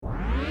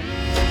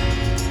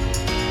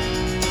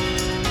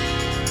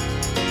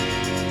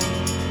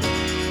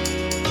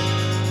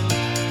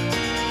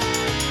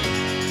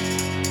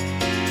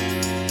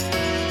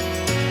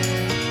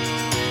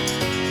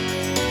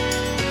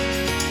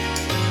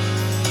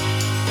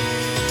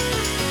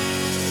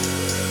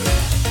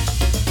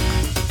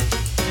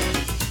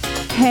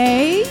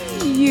Hey,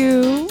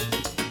 you,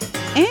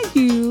 and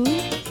you,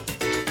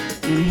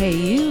 and hey,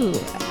 you.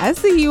 I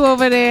see you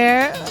over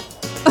there.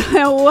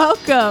 And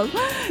welcome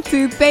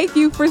to Thank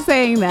You for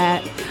Saying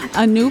That,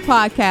 a new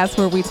podcast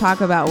where we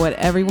talk about what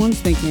everyone's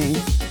thinking,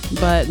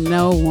 but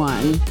no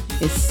one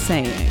is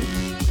saying.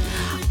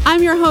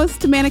 I'm your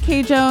host, Manna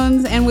K.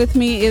 Jones, and with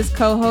me is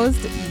co-host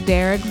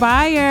Derek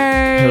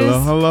Byers.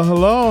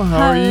 Hello.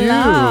 How are you?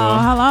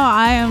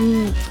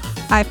 Hello.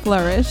 I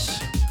flourish.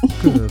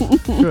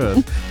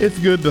 Good. It's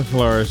good to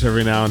flourish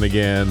every now and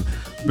again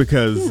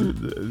because,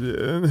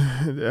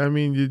 I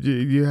mean,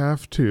 you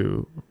have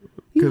to.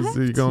 Because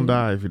you're going to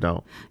die if you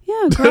don't.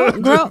 Yeah,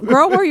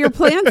 grow where you're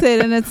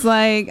planted. And it's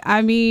like,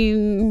 I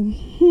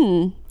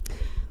mean,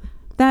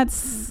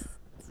 that's,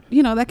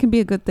 that can be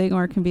a good thing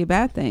or it can be a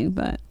bad thing.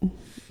 But,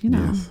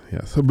 Yes.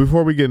 So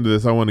before we get into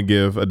this, I want to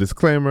give a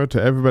disclaimer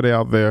to everybody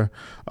out there,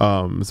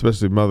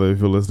 especially mother, if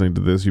you're listening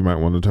to this, you might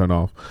want to turn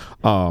off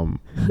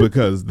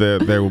because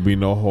there will be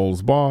no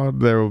holds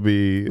barred. There will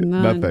be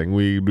nothing.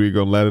 We're going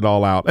to let it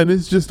all out. And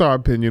it's just our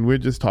opinion. We're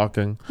just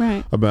talking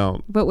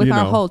about. But with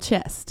our whole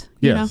chest.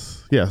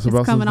 Yes,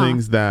 about some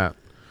things that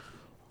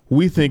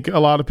we think a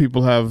lot of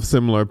people have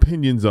similar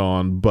opinions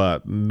on,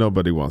 but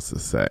nobody wants to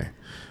say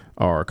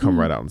or come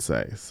right out and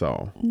say.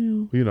 So,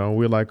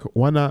 we're like,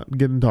 why not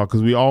get and talk?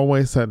 Because we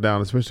always sat down,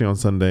 especially on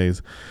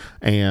Sundays,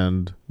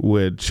 and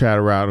would chat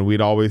around, and we'd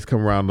always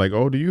come around like,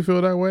 oh, do you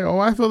feel that way? Oh,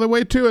 I feel that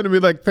way too. And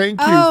we'd be like,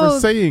 thank you for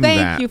saying that.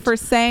 Thank you for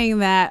saying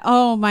that.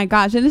 Oh my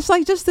gosh. And it's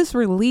like just this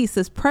release,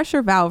 this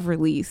pressure valve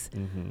release.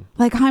 Mm-hmm.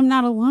 Like, I'm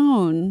not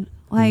alone.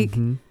 Like,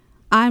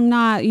 I'm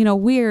not,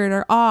 weird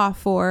or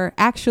off, or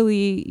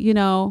actually,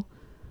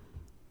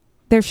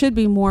 there should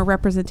be more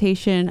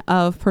representation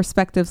of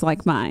perspectives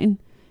like mine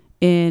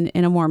in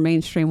a more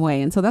mainstream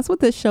way. And so that's what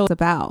this show is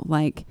about,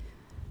 like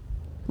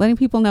letting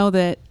people know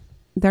that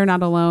they're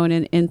not alone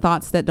in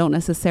thoughts that don't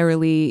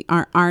necessarily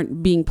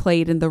aren't being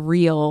played in the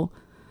real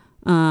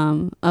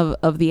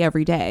of the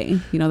everyday.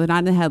 They're not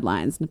in the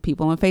headlines. The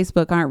people on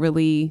Facebook aren't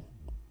really,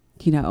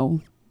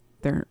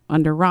 they're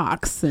under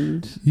rocks.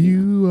 And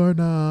you are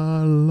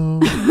not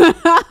alone.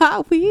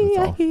 We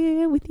are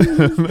here with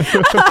you.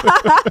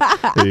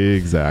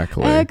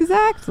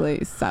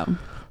 Exactly.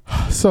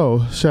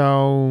 So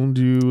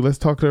let's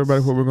talk to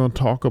everybody what we're going to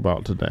talk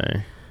about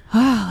today.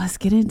 Oh, let's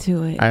get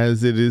into it.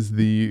 As it is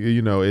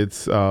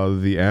it's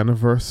the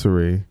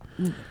anniversary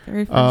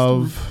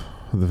the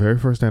very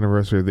first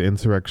anniversary of the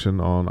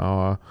insurrection on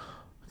our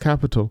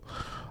capital.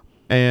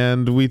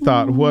 And we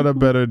thought, what a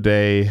better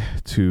day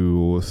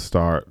to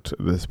start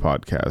this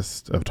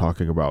podcast of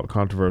talking about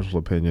controversial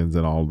opinions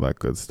and all that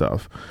good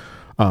stuff.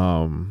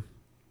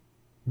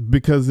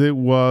 Because it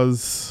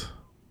was,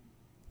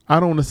 I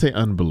don't want to say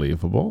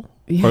unbelievable,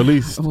 or at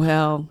least, I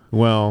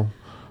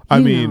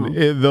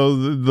mean,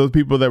 those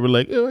people that were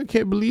like, oh, I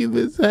can't believe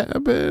this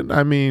happened.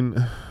 I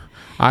mean,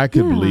 I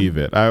could believe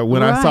it.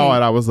 When I saw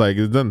it, I was like,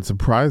 it doesn't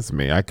surprise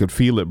me. I could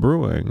feel it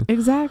brewing.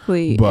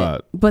 Exactly.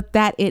 But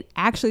that it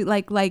actually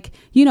like,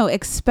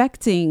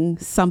 expecting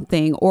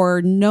something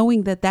or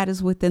knowing that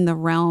is within the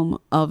realm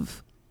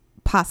of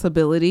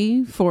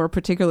possibility for a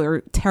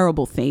particular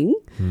terrible thing,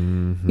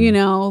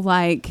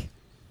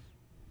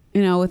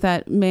 with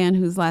that man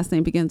whose last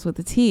name begins with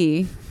a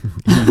T,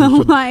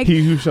 like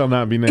he who shall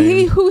not be named.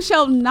 He who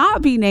shall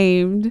not be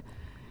named.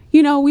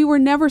 We were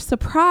never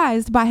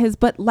surprised by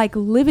but like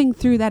living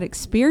through that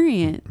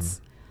experience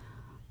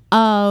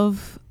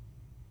of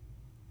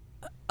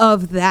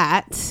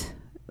that,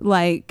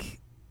 like,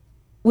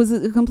 was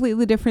a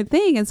completely different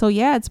thing. And so,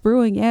 it's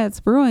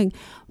brewing.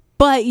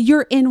 But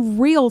you're in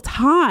real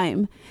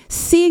time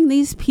seeing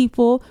these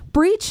people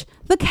breach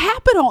the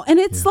Capitol. And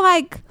it's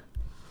like,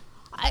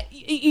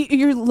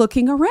 you're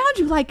looking around,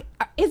 you're like,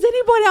 is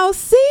anyone else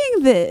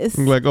seeing this?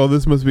 Like, oh,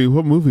 this must be,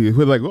 what movie?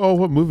 We're like, oh,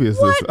 what movie is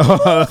this?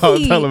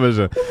 On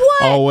television.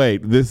 What? Oh,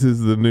 wait, this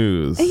is the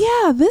news.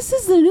 Yeah, this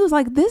is the news.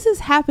 Like, this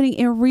is happening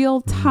in real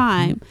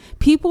time. Mm-hmm.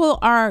 People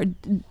are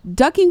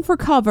ducking for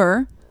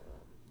cover,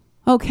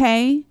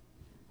 okay,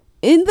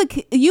 in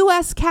the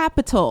U.S.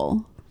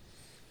 Capitol,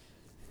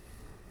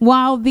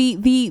 while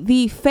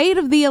the fate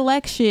of the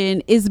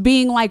election is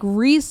being like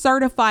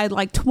recertified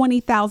like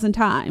 20,000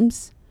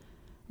 times.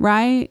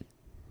 Right?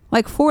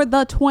 Like, for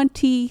the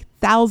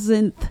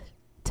 20,000th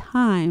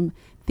time,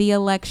 the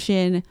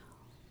election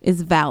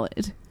is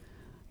valid,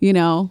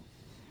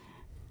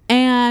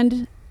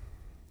 and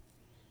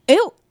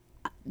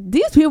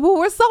these people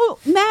were so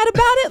mad about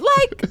it,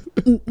 like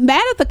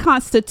mad at the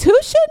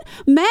Constitution,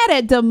 mad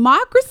at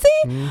democracy,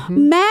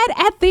 mad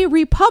at the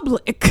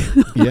Republic.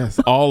 Yes,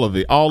 all of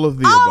the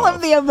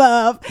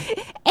above,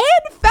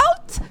 and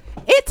felt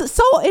it's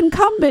so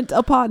incumbent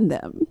upon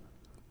them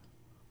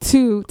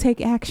to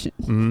take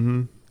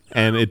action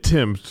and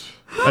attempt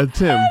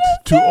to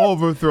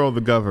overthrow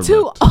the government.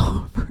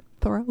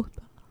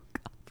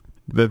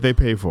 That they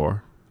pay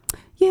for.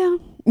 Yeah,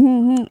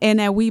 and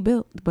that we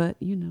built, but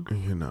where's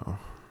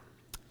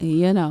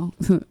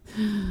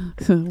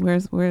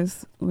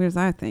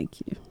our thank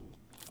you?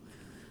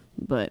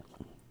 But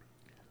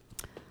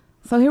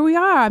So here we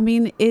are. I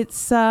mean,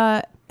 it's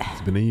been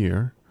a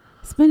year.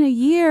 It's been a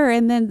year,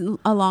 and then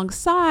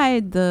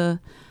alongside the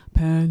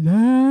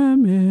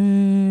pandemic,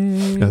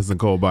 as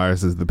Nicole Byer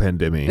says, the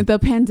pandemic. The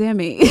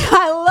pandemic.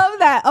 I love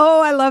that.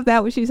 Oh, I love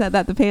that when she said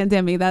that. The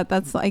pandemic.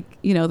 That's like,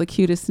 you know, the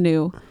cutest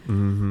new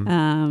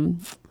the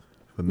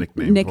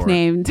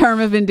nickname term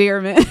of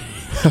endearment.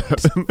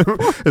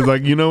 It's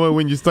like, you know what?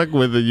 When you're stuck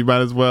with it, you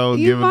might as well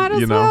give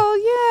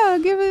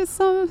it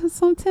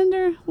some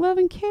tender love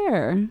and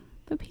care.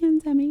 The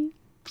pandemic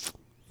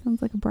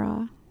sounds like a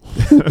bra.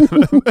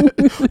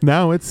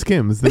 Now it's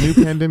Skims, the new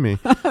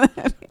pandemic.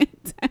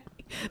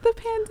 The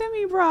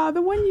pandemic bra,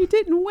 the one you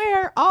didn't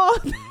wear all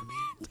the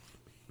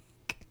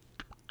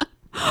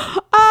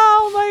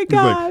Oh my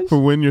gosh. Like, for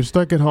when you're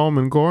stuck at home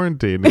in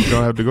quarantine and you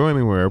don't have to go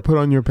anywhere, put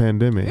on your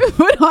pandemic.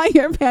 Put on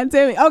your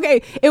pandemic.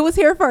 Okay, it was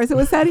here first. It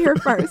was said here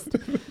first.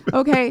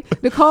 Okay,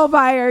 Nicole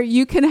Byer,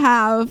 you can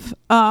have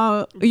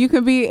you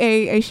can be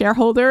a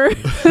shareholder.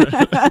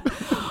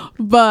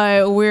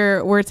 But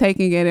we're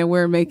taking it and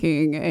we're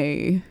making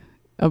a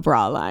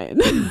bra line.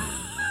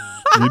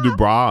 You do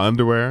bra,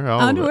 underwear,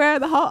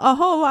 a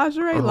whole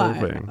lingerie line.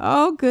 Thing.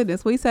 Oh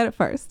goodness, we said it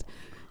first.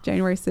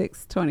 January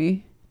 6th,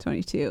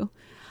 2022.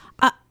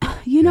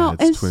 You know,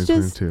 it's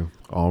 2022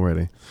 just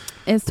already.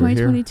 It's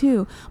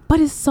 2022, but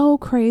it's so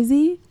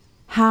crazy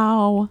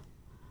how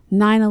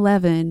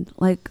 9/11,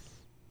 like,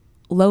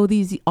 all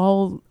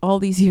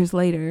these years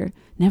later,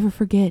 never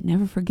forget.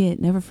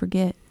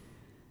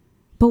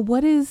 But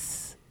what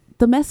is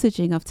the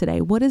messaging of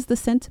today? What is the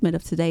sentiment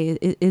of today?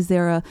 Is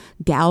there a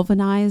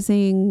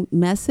galvanizing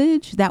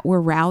message that we're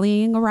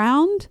rallying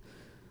around?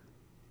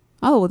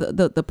 Oh,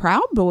 the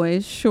Proud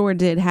Boys sure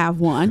did have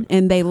one,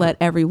 and they let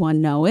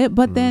everyone know it.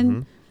 But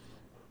then,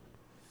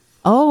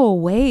 oh,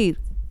 wait,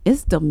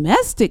 it's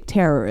domestic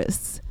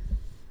terrorists.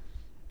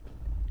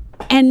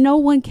 And no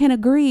one can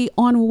agree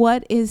on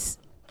what is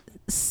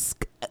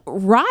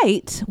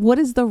right. What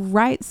is the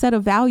right set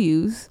of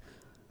values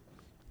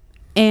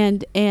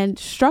and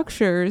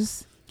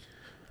structures?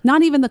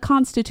 Not even the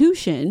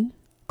Constitution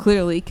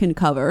clearly can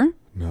cover.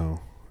 No.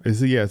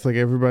 It's like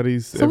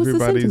everybody's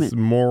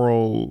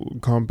moral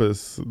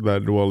compass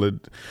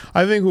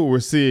I think what we're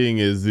seeing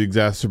is the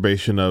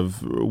exacerbation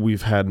of,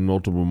 we've had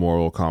multiple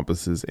moral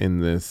compasses in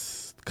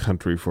this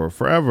country for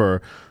forever.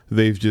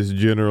 They've just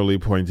generally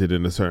pointed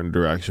in a certain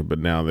direction, but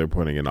now they're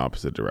pointing in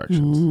opposite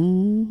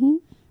directions.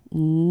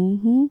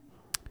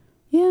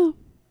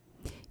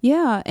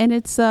 Yeah, and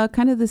it's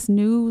kind of this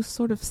new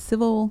sort of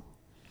civil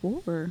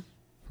war.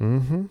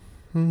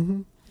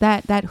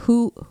 But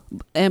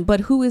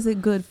who is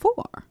it good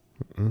for?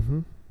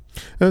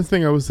 That's the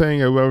thing I was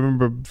saying. I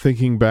remember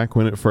thinking back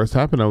when it first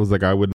happened, I was like, I would